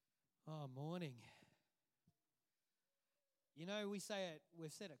Oh, morning. You know, we've said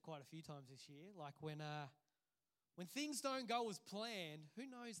it quite a few times this year, like when things don't go as planned, who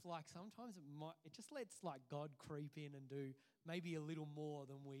knows, like sometimes it just lets like God creep in and do maybe a little more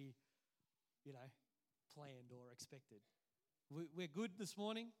than we, planned or expected. We're good this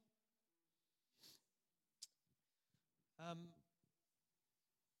morning.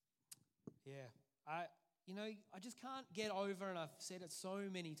 I just can't get over, and I've said it so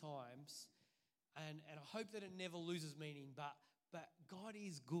many times, and I hope that it never loses meaning, but God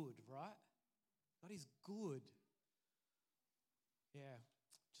is good, right? God is good. Yeah,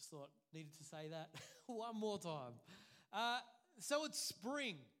 just thought, needed to say that one more time. So it's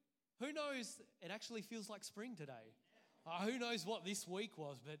spring. Who knows? It actually feels like spring today. Who knows what this week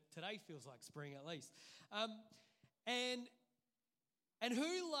was, but today feels like spring at least. And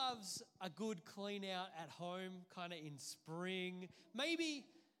who loves a good clean out at home kind of in spring? Maybe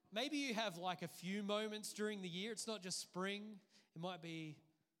you have like a few moments during the year. It's not just spring. It might be,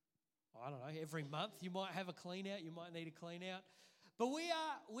 I don't know, every month you might have a clean out. You might need a clean out. But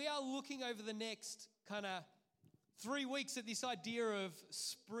we are looking over the next kind of 3 weeks at this idea of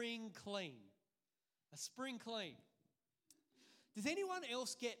spring clean. A spring clean. Does anyone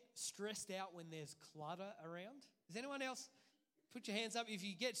else get stressed out when there's clutter around? Does anyone else? Put your hands up if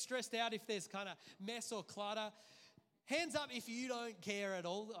you get stressed out if there's kind of mess or clutter. Hands up if you don't care at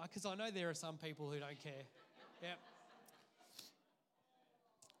all, because I know there are some people who don't care. Yeah.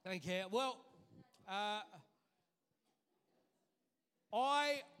 Don't care. Well, I'm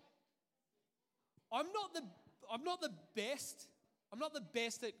not the best. I'm not the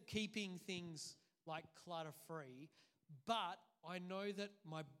best at keeping things like clutter free, but I know that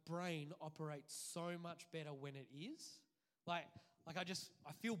my brain operates so much better when it is. Like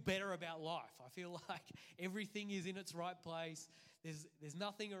I feel better about life. I feel like everything is in its right place. There's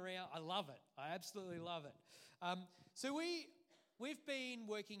nothing around. I love it. I absolutely love it. So we've been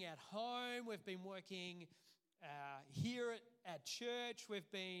working at home. We've been working here at church. We've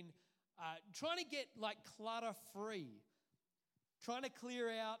been trying to get like clutter free, trying to clear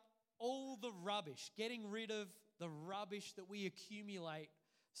out all the rubbish, getting rid of the rubbish that we accumulate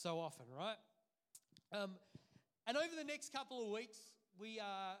so often, right? And over the next couple of weeks,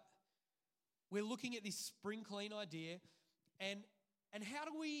 we're looking at this spring clean idea, and how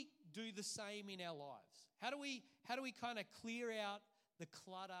do we do the same in our lives? How do we kind of clear out the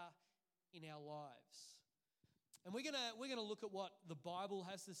clutter in our lives? And we're gonna look at what the Bible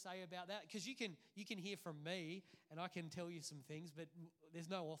has to say about that, because you can hear from me and I can tell you some things, but there's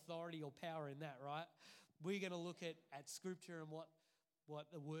no authority or power in that, right? We're going to look at Scripture and what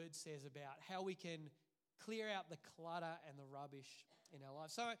the Word says about how we can clear out the clutter and the rubbish in our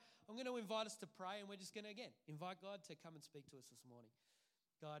lives. So I'm going to invite us to pray, and we're just going to, again, invite God to come and speak to us this morning.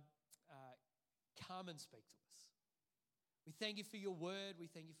 God, come and speak to us. We thank you for your word. We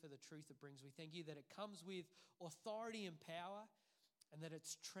thank you for the truth it brings. We thank you that it comes with authority and power, and that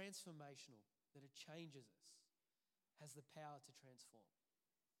it's transformational, that it changes us, has the power to transform.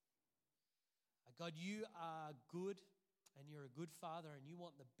 God, you are good, and you're a good Father, and you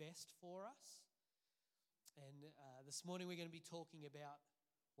want the best for us. And this morning we're going to be talking about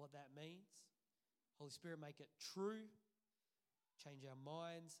what that means. Holy Spirit, make it true. Change our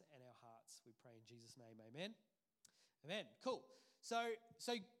minds and our hearts. We pray in Jesus' name, amen. Amen. Cool. So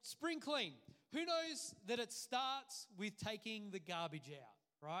spring clean. Who knows that it starts with taking the garbage out,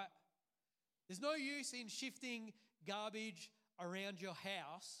 right? There's no use in shifting garbage around your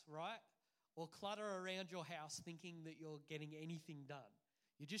house, right? Or clutter around your house thinking that you're getting anything done.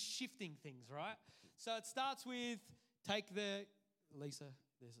 You're just shifting things, right? So it starts with Lisa,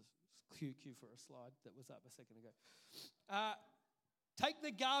 there's a cue for a slide that was up a second ago. Take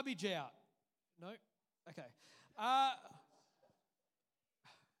the garbage out. No? Okay.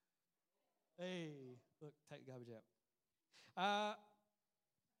 Hey, look, take the garbage out.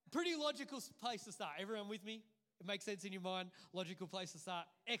 Pretty logical place to start. Everyone with me? It makes sense in your mind. Logical place to start.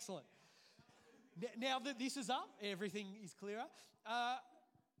 Excellent. Now that this is up, everything is clearer.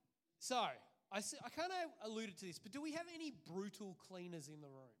 So I kind of alluded to this, but do we have any brutal cleaners in the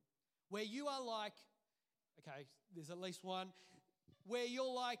room where you are like, okay, there's at least one, where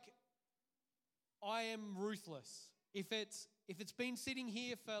you're like, I am ruthless. If it's been sitting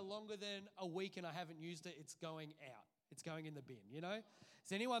here for longer than a week and I haven't used it, it's going out. It's going in the bin, you know?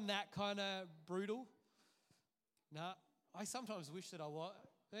 Is anyone that kind of brutal? Nah. I sometimes wish that I was.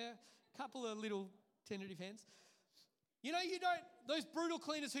 Yeah. Couple of little tentative hands. You know, those brutal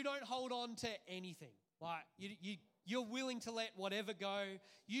cleaners who don't hold on to anything. Like, you're willing to let whatever go.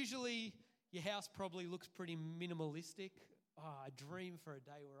 Usually your house probably looks pretty minimalistic. I dream for a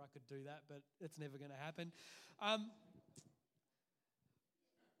day where I could do that, but it's never going to happen.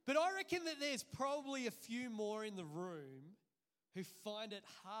 But I reckon that there's probably a few more in the room who find it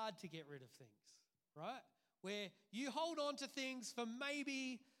hard to get rid of things, right? Where you hold on to things for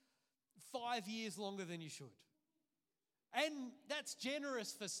maybe 5 years longer than you should. And that's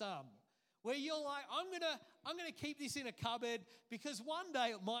generous for some. Where you're like, I'm gonna keep this in a cupboard because one day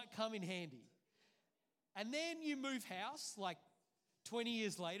it might come in handy. And then you move house like 20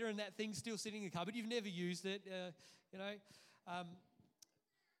 years later and that thing's still sitting in the cupboard. You've never used it,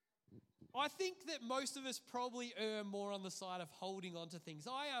 I think that most of us probably err more on the side of holding on to things.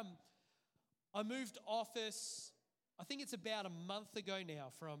 I moved office, I think it's about a month ago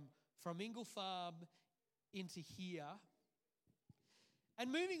now, from Ingle Farm into here.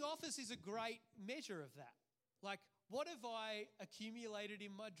 And moving office is a great measure of that. Like, what have I accumulated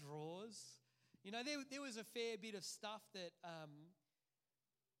in my drawers? You know, there was a fair bit of stuff that,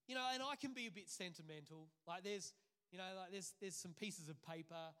 and I can be a bit sentimental. Like there's some pieces of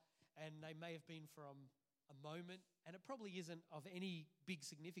paper and they may have been from a moment and it probably isn't of any big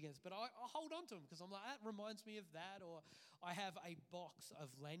significance, but I hold on to them because I'm like, that reminds me of that. Or I have a box of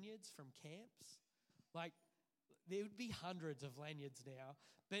lanyards from camps. Like, there would be hundreds of lanyards now,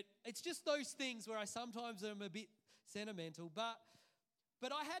 but it's just those things where I sometimes am a bit sentimental. But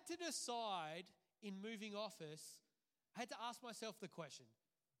I had to decide in moving office, I had to ask myself the question,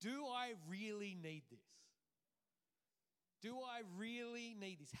 do I really need this? Do I really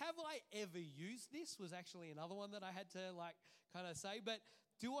need this? Have I ever used this? Was actually another one that I had to kind of say, but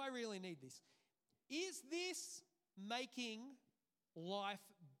do I really need this? Is this making life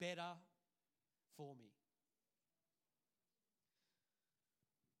better for me?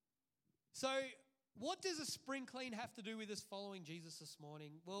 So, what does a spring clean have to do with us following Jesus this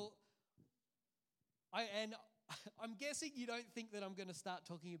morning? Well, I'm guessing you don't think that I'm going to start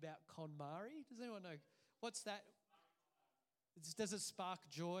talking about KonMari. Does anyone know? What's that? Does it spark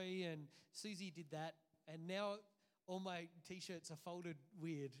joy? And Susie did that. And now all my T-shirts are folded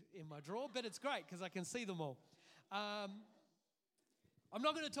weird in my drawer, but it's great because I can see them all. I'm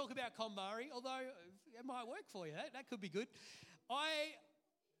not going to talk about KonMari, although it might work for you. That could be good.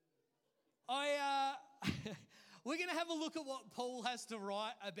 We're going to have a look at what Paul has to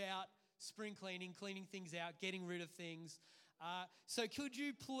write about spring cleaning things out, getting rid of things. So could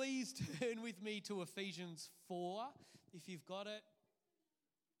you please turn with me to Ephesians 4, if you've got it.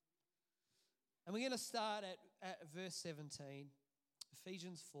 And we're going to start at verse 17.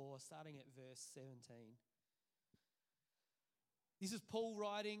 Ephesians 4, starting at verse 17. This is Paul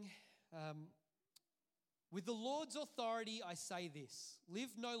writing, with the Lord's authority I say this,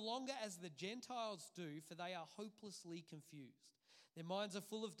 live no longer as the Gentiles do, for they are hopelessly confused. Their minds are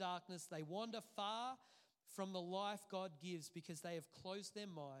full of darkness. They wander far from the life God gives because they have closed their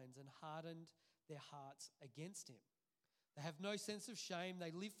minds and hardened their hearts against him. They have no sense of shame.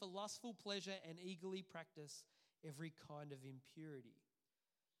 They live for lustful pleasure and eagerly practice every kind of impurity.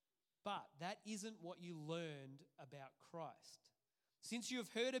 But that isn't what you learned about Christ. Since you have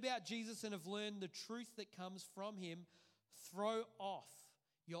heard about Jesus and have learned the truth that comes from him, throw off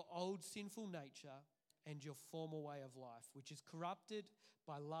your old sinful nature and your former way of life, which is corrupted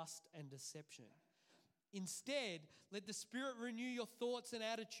by lust and deception. Instead, let the Spirit renew your thoughts and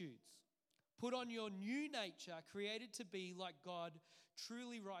attitudes. Put on your new nature, created to be like God,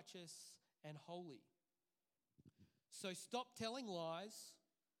 truly righteous and holy. So stop telling lies.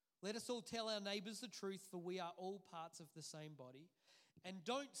 Let us all tell our neighbours the truth, for we are all parts of the same body. And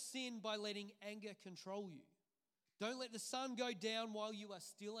don't sin by letting anger control you. Don't let the sun go down while you are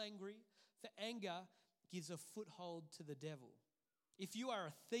still angry, for anger gives a foothold to the devil. If you are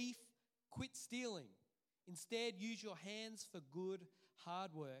a thief, quit stealing. Instead, use your hands for good,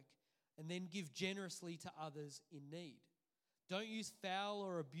 hard work, and then give generously to others in need. Don't use foul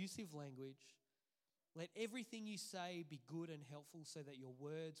or abusive language. Let everything you say be good and helpful so that your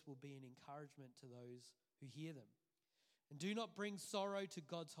words will be an encouragement to those who hear them. And do not bring sorrow to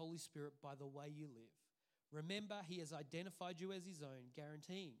God's Holy Spirit by the way you live. Remember, he has identified you as his own,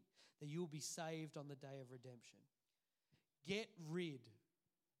 guaranteeing that you will be saved on the day of redemption. Get rid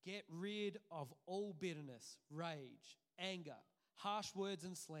of all bitterness, rage, anger, harsh words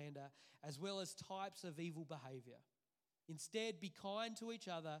and slander, as well as types of evil behavior. Instead, be kind to each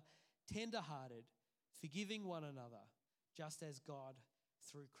other, tender-hearted, forgiving one another, just as God,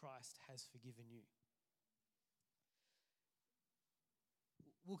 through Christ, has forgiven you.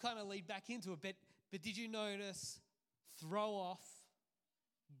 We'll kind of lead back into it, but did you notice throw off,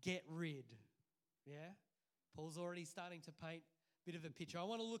 get rid? Yeah? Paul's already starting to paint a bit of a picture. I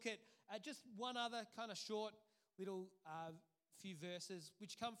want to look at just one other kind of short little few verses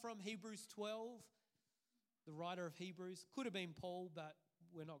which come from Hebrews 12. The writer of Hebrews, could have been Paul, but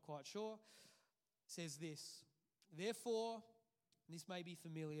we're not quite sure, says this: Therefore, and this may be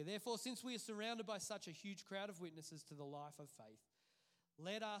familiar, therefore, since we are surrounded by such a huge crowd of witnesses to the life of faith,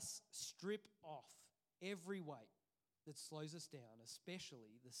 let us strip off every weight that slows us down,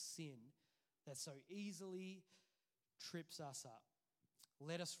 especially the sin that so easily trips us up.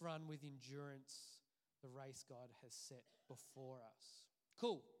 Let us run with endurance the race God has set before us.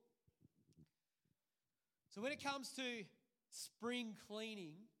 Cool. So when it comes to spring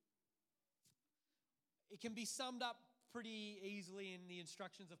cleaning, it can be summed up pretty easily in the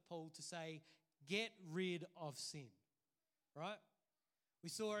instructions of Paul to say, get rid of sin, right? We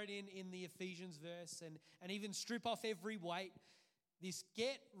saw it in the Ephesians verse, and even strip off every weight. This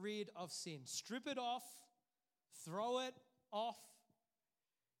get rid of sin. Strip it off, throw it off,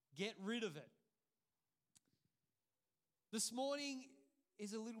 get rid of it. This morning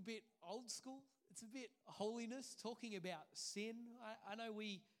is a little bit old school. It's a bit holiness, talking about sin. I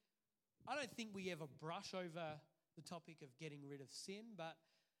don't think we ever brush over the topic of getting rid of sin, but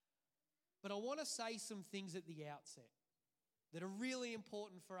I want to say some things at the outset that are really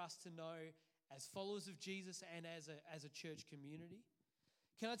important for us to know as followers of Jesus and as a church community.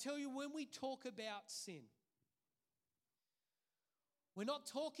 Can I tell you, when we talk about sin, we're not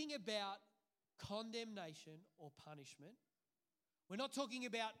talking about condemnation or punishment. We're not talking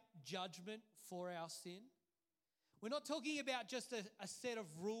about judgment for our sin. We're not talking about just a set of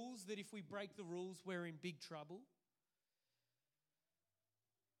rules that if we break the rules, we're in big trouble.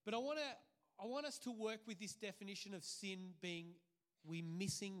 But I want us to work with this definition of sin being we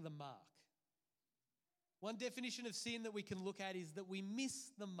missing the mark. One definition of sin that we can look at is that we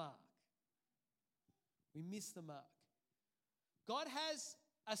miss the mark. We miss the mark. God has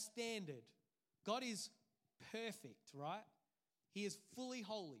a standard. God is perfect, right? He is fully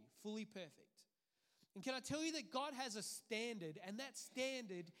holy, fully perfect. And can I tell you that God has a standard, and that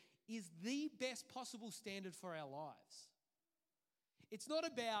standard is the best possible standard for our lives. It's not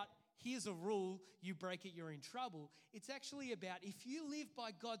about, here's a rule, you break it, you're in trouble. It's actually about, if you live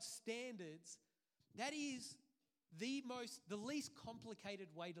by God's standards, that is the least complicated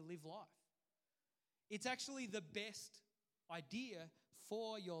way to live life. It's actually the best idea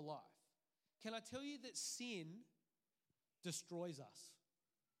for your life. Can I tell you that sin destroys us?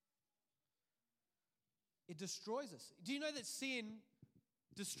 It destroys us. Do you know that sin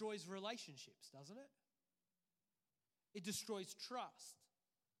destroys relationships, doesn't it? It destroys trust.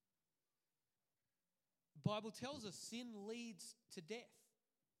 The Bible tells us sin leads to death.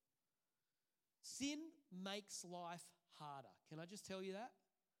 Sin makes life harder. Can I just tell you that?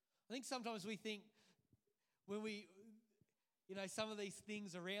 I think sometimes we think when some of these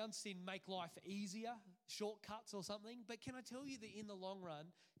things around sin make life easier, shortcuts or something. But can I tell you that in the long run,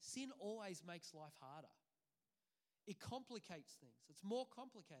 sin always makes life harder. It complicates things. It's more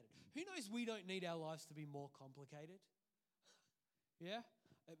complicated. Who knows we don't need our lives to be more complicated? Yeah?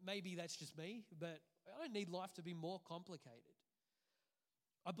 Maybe that's just me, but I don't need life to be more complicated.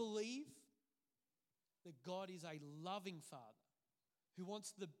 I believe that God is a loving Father who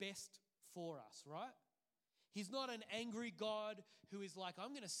wants the best for us, right? He's not an angry God who is like, I'm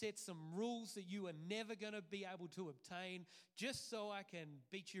going to set some rules that you are never going to be able to obtain just so I can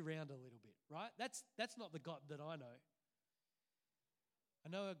beat you around a little bit, right? That's not the God that I know. I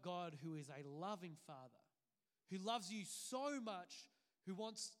know a God who is a loving Father, who loves you so much, who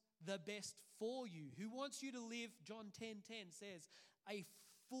wants the best for you, who wants you to live, John 10:10 says, a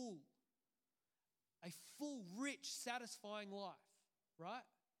full, rich, satisfying life, right?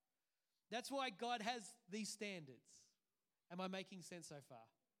 That's why God has these standards. Am I making sense so far?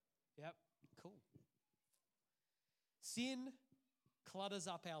 Yep, cool. Sin clutters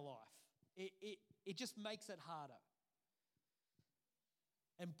up our life. It just makes it harder.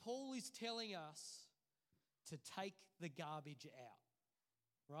 And Paul is telling us to take the garbage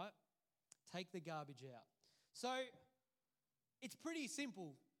out, right? Take the garbage out. So it's pretty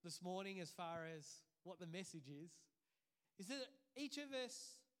simple this morning as far as what the message is that each of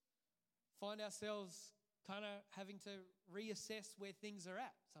us find ourselves kind of having to reassess where things are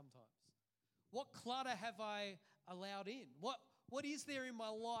at sometimes. What clutter have I allowed in? What is there in my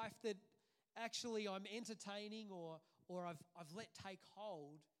life that actually I'm entertaining or I've let take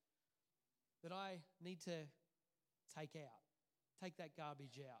hold that I need to take out? Take that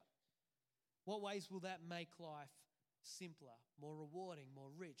garbage out. What ways will that make life simpler, more rewarding, more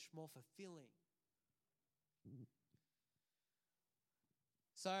rich, more fulfilling?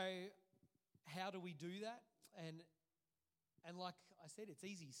 So how do we do that? And like I said, it's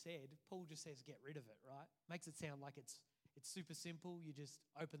easy said. Paul just says get rid of it, right? Makes it sound like it's it's super simple. You just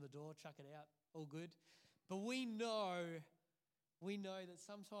open the door, chuck it out, all good. But we know that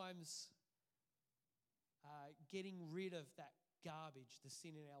sometimes getting rid of that garbage, the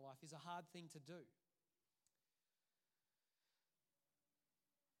sin in our life, is a hard thing to do.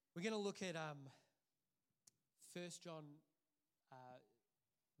 We're going to look at 1 John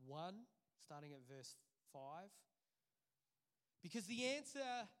 1, starting at verse 5. Because the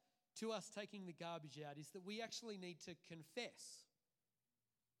answer to us taking the garbage out is that we actually need to confess.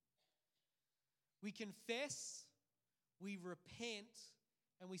 We confess, we repent,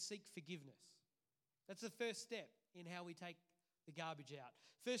 and we seek forgiveness. That's the first step in how we take the garbage out.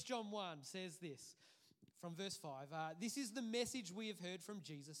 1 John 1 says this from verse 5. This is the message we have heard from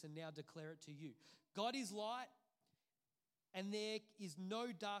Jesus and now declare it to you. God is light, and there is no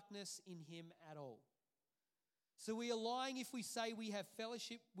darkness in him at all. So we are lying if we say we have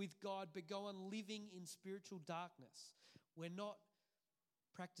fellowship with God but go on living in spiritual darkness. We're not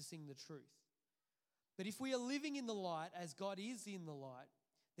practicing the truth. But if we are living in the light as God is in the light,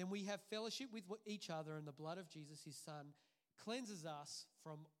 then we have fellowship with each other, and the blood of Jesus, his Son, cleanses us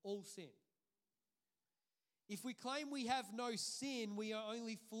from all sin. If we claim we have no sin, we are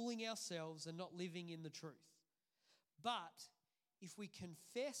only fooling ourselves and not living in the truth. But if we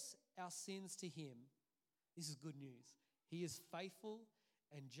confess our sins to him, this is good news. He is faithful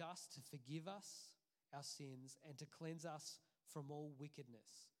and just to forgive us our sins and to cleanse us from all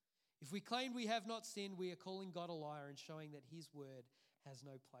wickedness. If we claim we have not sinned, we are calling God a liar and showing that his word has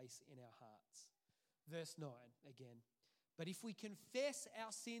no place in our hearts. Verse 9 again. But if we confess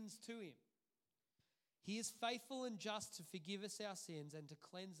our sins to him, he is faithful and just to forgive us our sins and to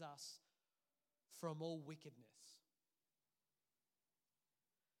cleanse us from all wickedness.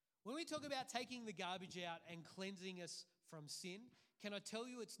 When we talk about taking the garbage out and cleansing us from sin, can I tell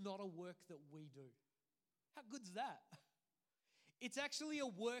you it's not a work that we do? How good's that? It's actually a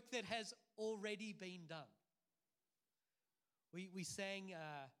work that has already been done. We sang,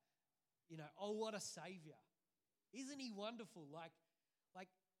 oh, what a Savior. Isn't he wonderful? Like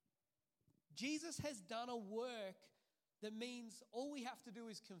Jesus has done a work that means all we have to do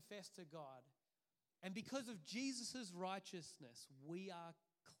is confess to God. And because of Jesus' righteousness, we are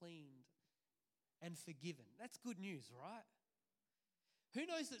cleaned and forgiven. That's good news, right? Who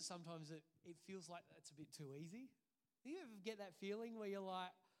knows that sometimes it feels like that's a bit too easy? Do you ever get that feeling where you're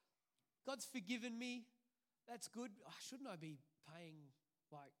like, God's forgiven me, that's good. Shouldn't I be paying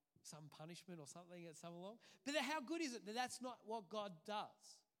like some punishment or something at some along? But how good is it that that's not what God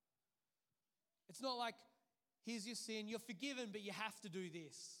does? It's not like, here's your sin, you're forgiven, but you have to do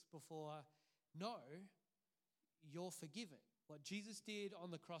this before. No, you're forgiven. What Jesus did on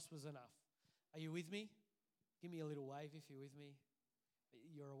the cross was enough. Are you with me? Give me a little wave if you're with me.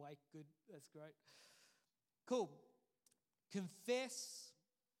 You're awake, good, that's great. Cool. Confess,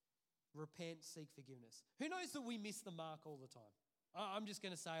 repent, seek forgiveness. Who knows that we miss the mark all the time? I'm just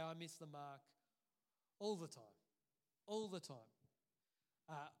going to say I miss the mark all the time. All the time.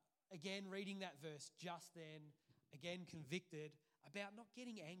 Again, reading that verse just then, again convicted about not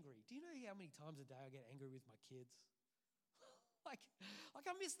getting angry. Do you know how many times a day I get angry with my kids? like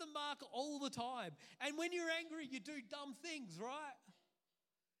I miss the mark all the time. And when you're angry, you do dumb things, right?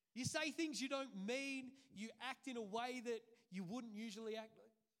 You say things you don't mean. You act in a way that you wouldn't usually act.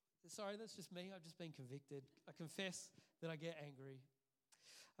 Sorry, that's just me. I've just been convicted. I confess that I get angry.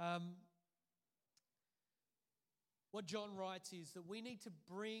 What John writes is that we need to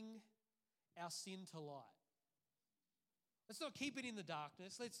bring our sin to light. Let's not keep it in the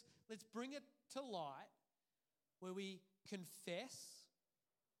darkness. Let's bring it to light where we confess,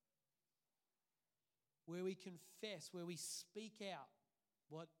 where we speak out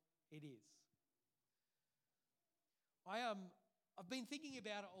what it is. I've been thinking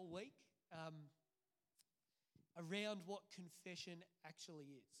about it all week around what confession actually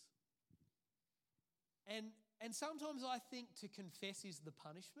is. And sometimes I think to confess is the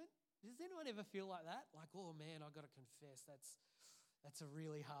punishment. Does anyone ever feel like that? Like, oh man, I've got to confess. That's a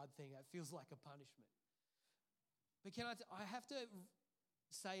really hard thing. It feels like a punishment. But I have to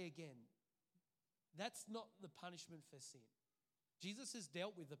say again, that's not the punishment for sin. Jesus has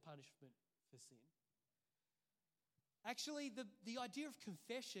dealt with the punishment for sin. Actually, the idea of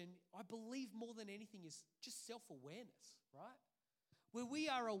confession, I believe more than anything, is just self-awareness, right? Where we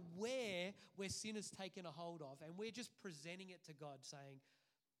are aware where sin has taken a hold of, and we're just presenting it to God saying,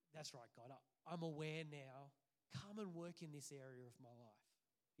 that's right, God, I'm aware now. Come and work in this area of my life.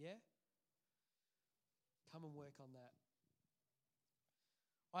 Yeah? Come and work on that.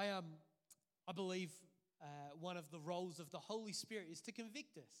 I believe one of the roles of the Holy Spirit is to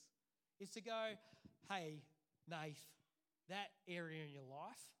convict us, is to go, hey, Nath, that area in your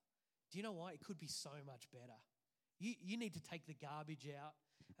life, do you know what? It could be so much better. You need to take the garbage out.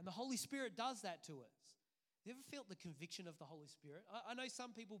 And the Holy Spirit does that to us. Have you ever felt the conviction of the Holy Spirit? I know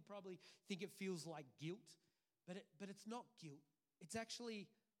some people probably think it feels like guilt, but it's not guilt.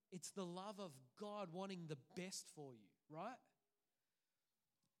 It's the love of God wanting the best for you, right?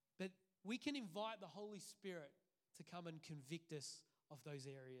 But we can invite the Holy Spirit to come and convict us of those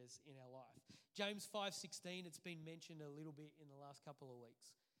areas in our life. James 5:16, it's been mentioned a little bit in the last couple of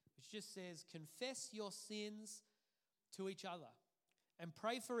weeks, which just says, confess your sins to each other and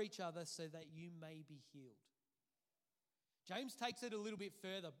pray for each other so that you may be healed. James takes it a little bit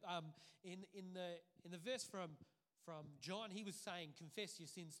further. In the verse from John, he was saying, confess your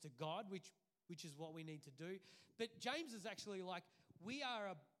sins to God, which is what we need to do. But James is actually like, we are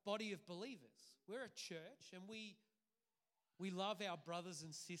a body of believers. We're a church, and we love our brothers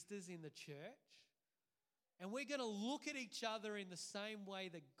and sisters in the church. And we're going to look at each other in the same way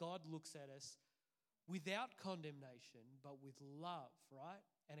that God looks at us, without condemnation, but with love, right?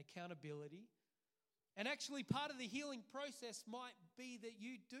 And accountability. And actually, part of the healing process might be that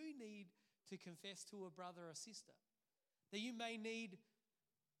you do need to confess to a brother or sister. That you may need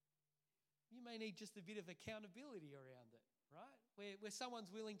just a bit of accountability around it, right? Where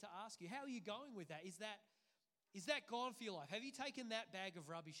someone's willing to ask you, how are you going with that? Is that gone for your life? Have you taken that bag of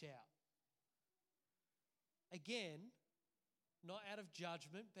rubbish out? Again, not out of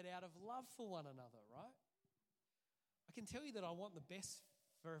judgment, but out of love for one another, right? I can tell you that I want the best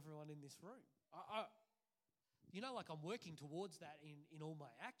for everyone in this room. I'm working towards that in all my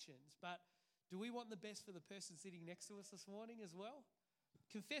actions, but do we want the best for the person sitting next to us this morning as well?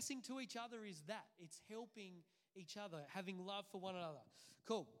 Confessing to each other is that. It's helping each other, having love for one another.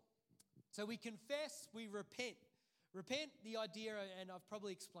 Cool. So we confess, we repent. Repent, the idea, and I've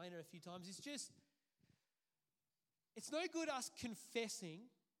probably explained it a few times, it's no good us confessing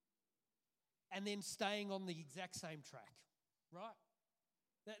and then staying on the exact same track, right?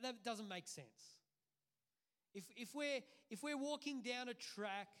 That doesn't make sense. If we're walking down a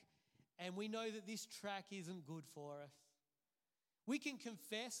track and we know that this track isn't good for us, we can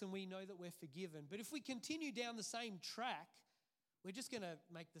confess and we know that we're forgiven. But if we continue down the same track, we're just going to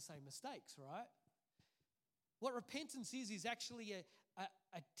make the same mistakes, right? What repentance is actually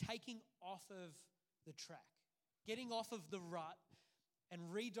a taking off of the track, getting off of the rut and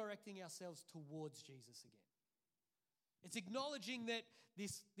redirecting ourselves towards Jesus again. It's acknowledging that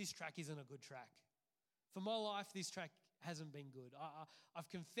this track isn't a good track. For my life, this track hasn't been good. I've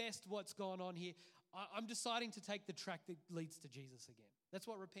confessed what's gone on here. I'm deciding to take the track that leads to Jesus again. That's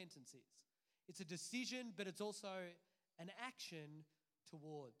what repentance is. It's a decision, but it's also an action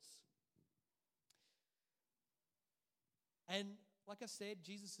towards. And like I said,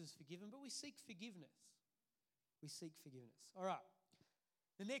 Jesus is forgiven, but we seek forgiveness. We seek forgiveness. All right.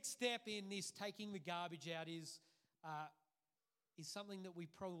 The next step in this taking the garbage out is something that we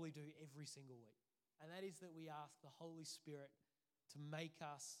probably do every single week. And that is that we ask the Holy Spirit to make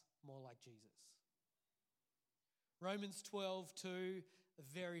us more like Jesus. Romans 12:2, a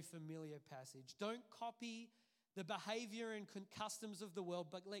very familiar passage. Don't copy the behavior and customs of the world,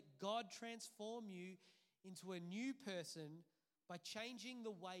 but let God transform you into a new person by changing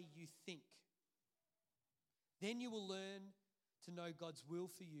the way you think. Then you will learn to know God's will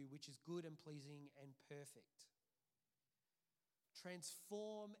for you, which is good and pleasing and perfect.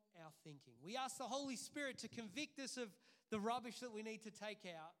 Transform our thinking. We ask the Holy Spirit to convict us of the rubbish that we need to take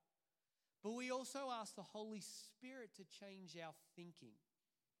out, but we also ask the Holy Spirit to change our thinking.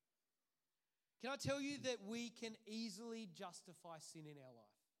 Can I tell you that we can easily justify sin in our life?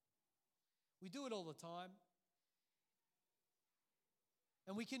 We do it all the time.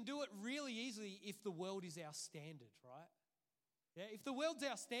 And we can do it really easily if the world is our standard, right? Yeah, if the world's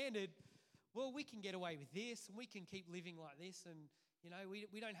our standard, well, we can get away with this and we can keep living like this, and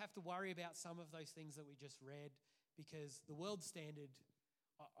we don't have to worry about some of those things that we just read, because the world's standard,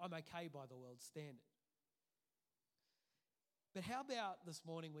 I'm okay by the world's standard. But how about this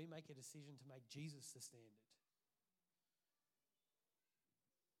morning we make a decision to make Jesus the standard?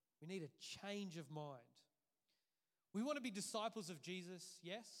 We need a change of mind. We want to be disciples of Jesus,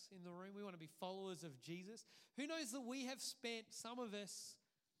 yes, in the room. We want to be followers of Jesus. Who knows that we have spent, some of us,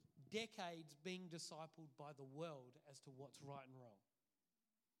 decades being discipled by the world as to what's right and wrong.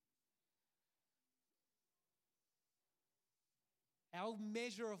 Our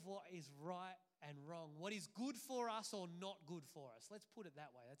measure of what is right and wrong, what is good for us or not good for us. Let's put it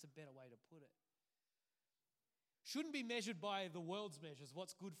that way. That's a better way to put it. Shouldn't be measured by the world's measures,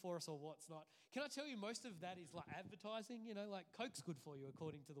 what's good for us or what's not. Can I tell you, most of that is like advertising, like Coke's good for you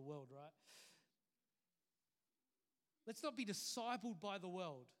according to the world, right? Let's not be discipled by the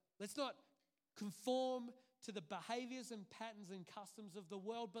world. Let's not conform to the behaviors and patterns and customs of the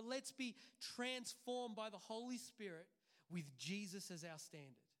world, but let's be transformed by the Holy Spirit with Jesus as our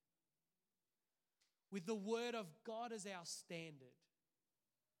standard, with the Word of God as our standard.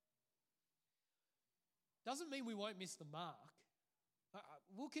 Doesn't mean we won't miss the mark.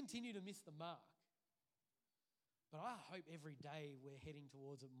 We'll continue to miss the mark. But I hope every day we're heading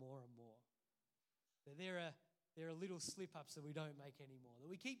towards it more and more. That there are little slip-ups that we don't make anymore, that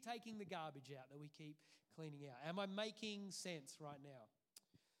we keep taking the garbage out, that we keep cleaning out. Am I making sense right now?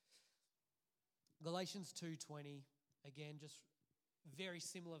 Galatians 2:20, again, just very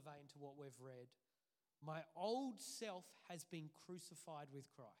similar vein to what we've read. My old self has been crucified with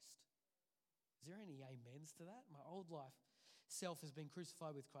Christ. Is there any amens to that? My old life self has been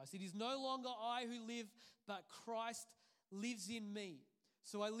crucified with Christ. It is no longer I who live, but Christ lives in me.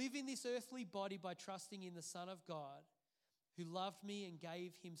 So I live in this earthly body by trusting in the Son of God who loved me and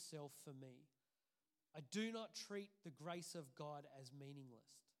gave himself for me. I do not treat the grace of God as meaningless.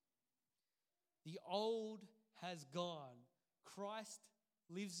 The old has gone. Christ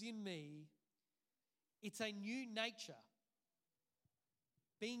lives in me. It's a new nature,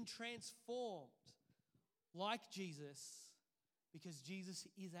 being transformed like Jesus, because Jesus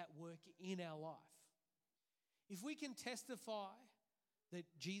is at work in our life. If we can testify that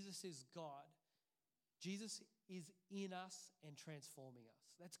Jesus is God, Jesus is in us and transforming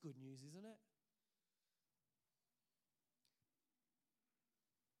us. That's good news, isn't it?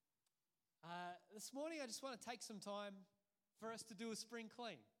 This morning, I just want to take some time for us to do a spring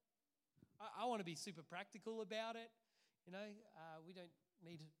clean. I want to be super practical about it. We don't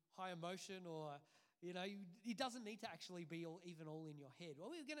need high emotion or, it doesn't need to actually be all in your head. Well,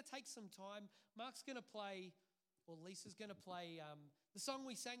 we're going to take some time. Mark's going to play, or Lisa's going to play the song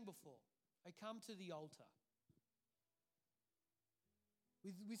we sang before. I come to the altar.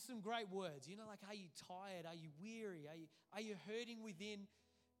 With some great words, like, are you tired? Are you weary? Are you hurting within?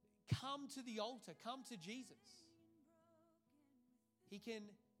 Come to the altar. Come to Jesus. He can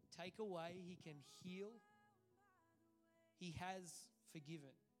take away. He can heal. He has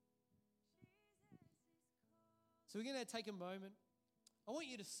forgiven. So we're going to take a moment. I want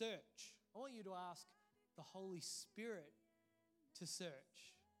you to search. I want you to ask the Holy Spirit to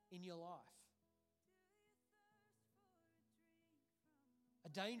search in your life. A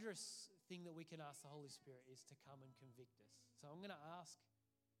dangerous thing that we can ask the Holy Spirit is to come and convict us. So I'm going to ask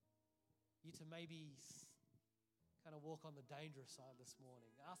you to maybe kind of walk on the dangerous side this morning.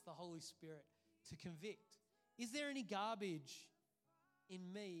 Ask the Holy Spirit to convict. Is there any garbage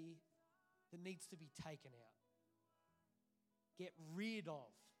in me that needs to be taken out? Get rid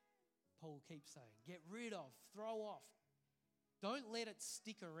of, Paul keeps saying. Get rid of, throw off. Don't let it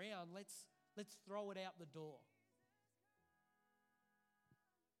stick around. Let's throw it out the door.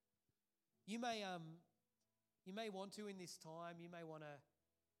 You may want to in this time. You may want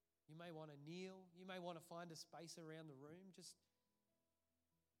to kneel. You may want to find a space around the room just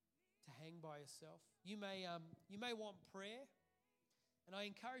to hang by yourself. You may want prayer, and I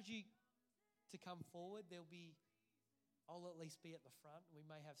encourage you to come forward. I'll at least be at the front. We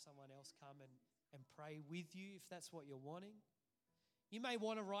may have someone else come and pray with you if that's what you're wanting. You may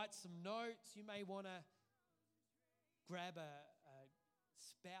want to write some notes. You may want to grab a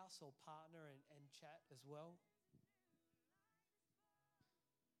spouse or partner and chat as well.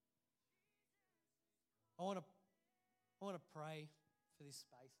 I want to pray for this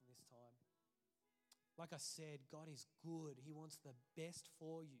space and this time. Like I said, God is good. He wants the best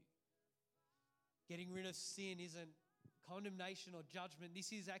for you. Getting rid of sin isn't condemnation or judgment.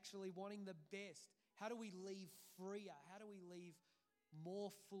 This is actually wanting the best. How do we leave freer? How do we leave more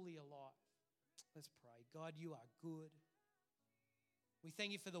fully alive? Let's pray. God, you are good. We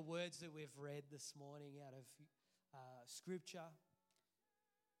thank you for the words that we've read this morning out of Scripture.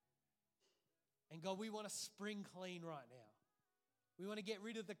 And God, we want to spring clean right now. We want to get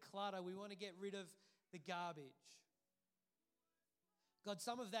rid of the clutter. We want to get rid of the garbage. God,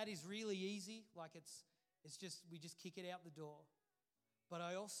 some of that is really easy, like we just kick it out the door. But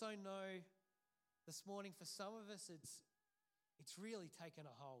I also know this morning for some of us it's really taken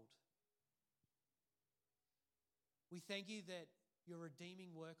a hold. We thank you that your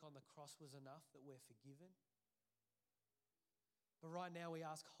redeeming work on the cross was enough, that we're forgiven. But right now we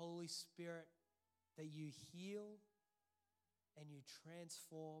ask, Holy Spirit, that you heal and you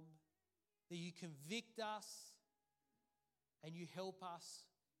transform, that you convict us and you help us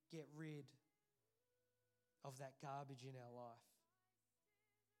get rid of that garbage in our life.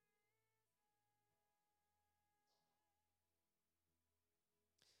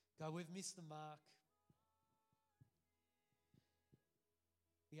 God, we've missed the mark.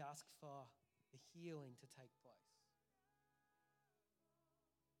 We ask for the healing to take place.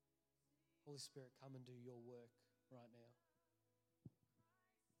 Holy Spirit, come and do your work right now.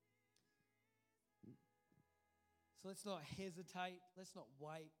 So let's not hesitate. Let's not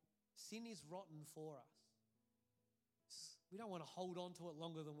wait. Sin is rotten for us. We don't want to hold on to it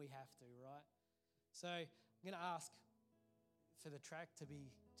longer than we have to, right? So I'm going to ask for the track to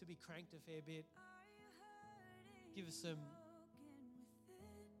be cranked a fair bit. Give us some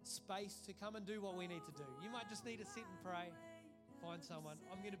space to come and do what we need to do. You might just need to sit and pray. Find someone.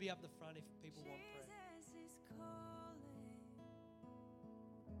 I'm going to be up the front if people want prayer.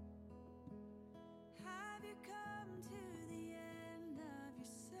 Have you come to the end of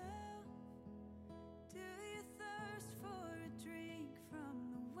yourself? Do you thirst for a drink from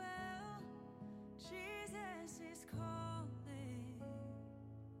the well? Jesus is calling.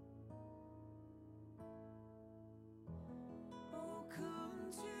 Oh,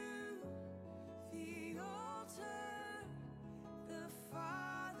 come to the altar. The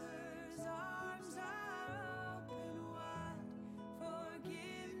Father's arms are open wide.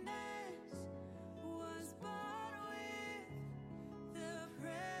 Forgiveness was bought with the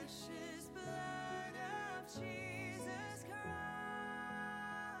precious blood of Jesus Christ.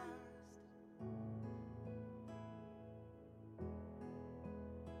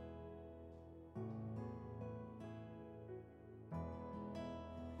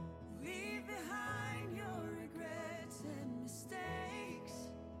 Leave behind your regrets and mistakes.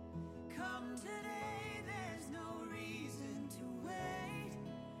 Come today, there's no reason to wait.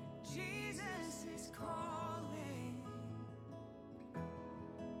 Jesus is calling.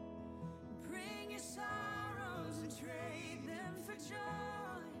 Bring your sorrows and trade them for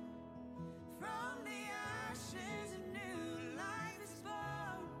joy. From the ashes, a new life is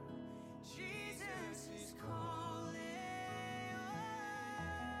born. Jesus is calling.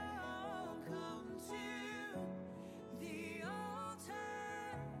 Oh, come to the altar.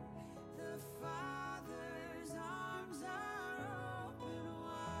 The Father's arms are open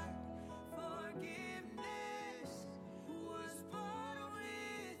wide. Forgiveness was bought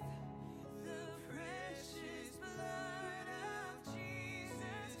with the precious blood of Jesus.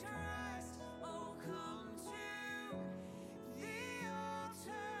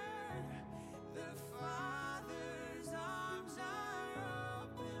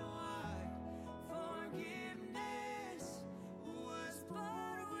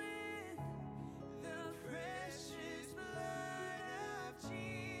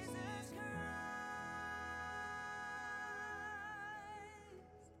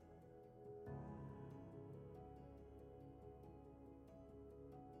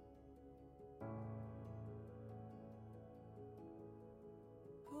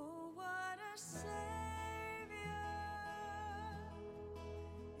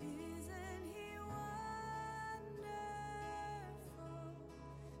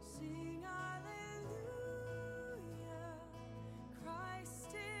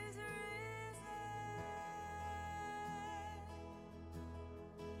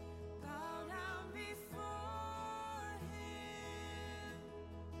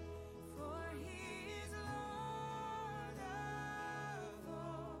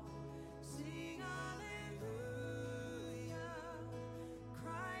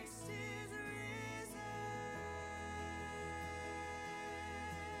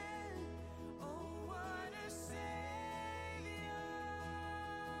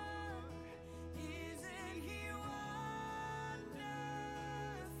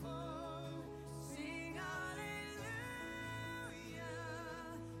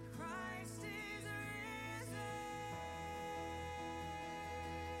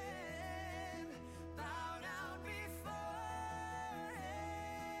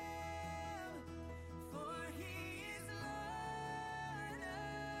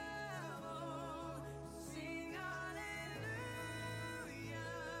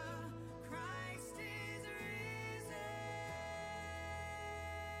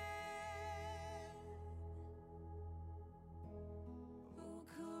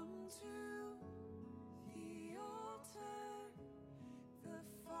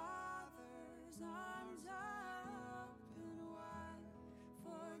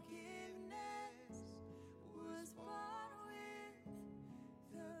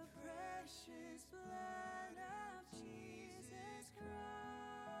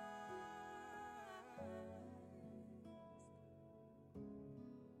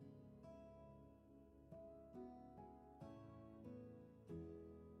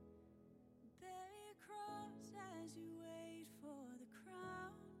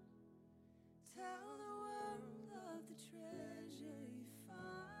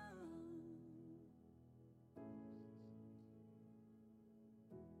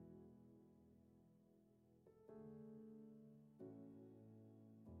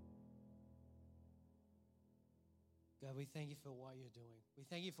 God, we thank you for what you're doing. We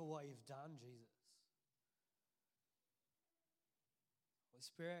thank you for what you've done, Jesus. Holy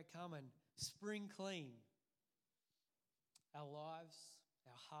Spirit, come and spring clean our lives,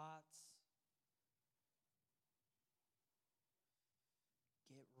 our hearts.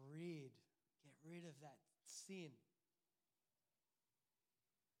 Get rid of that sin.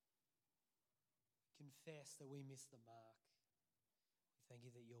 Confess that we missed the mark. We thank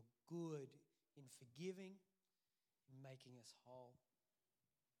you that you're good in forgiving, in making us whole.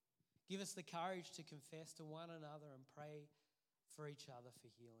 Give us the courage to confess to one another and pray for each other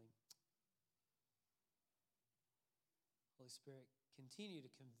for healing. Holy Spirit, continue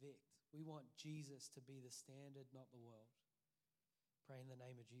to convict. We want Jesus to be the standard, not the world. Pray in the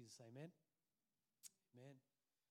name of Jesus, amen.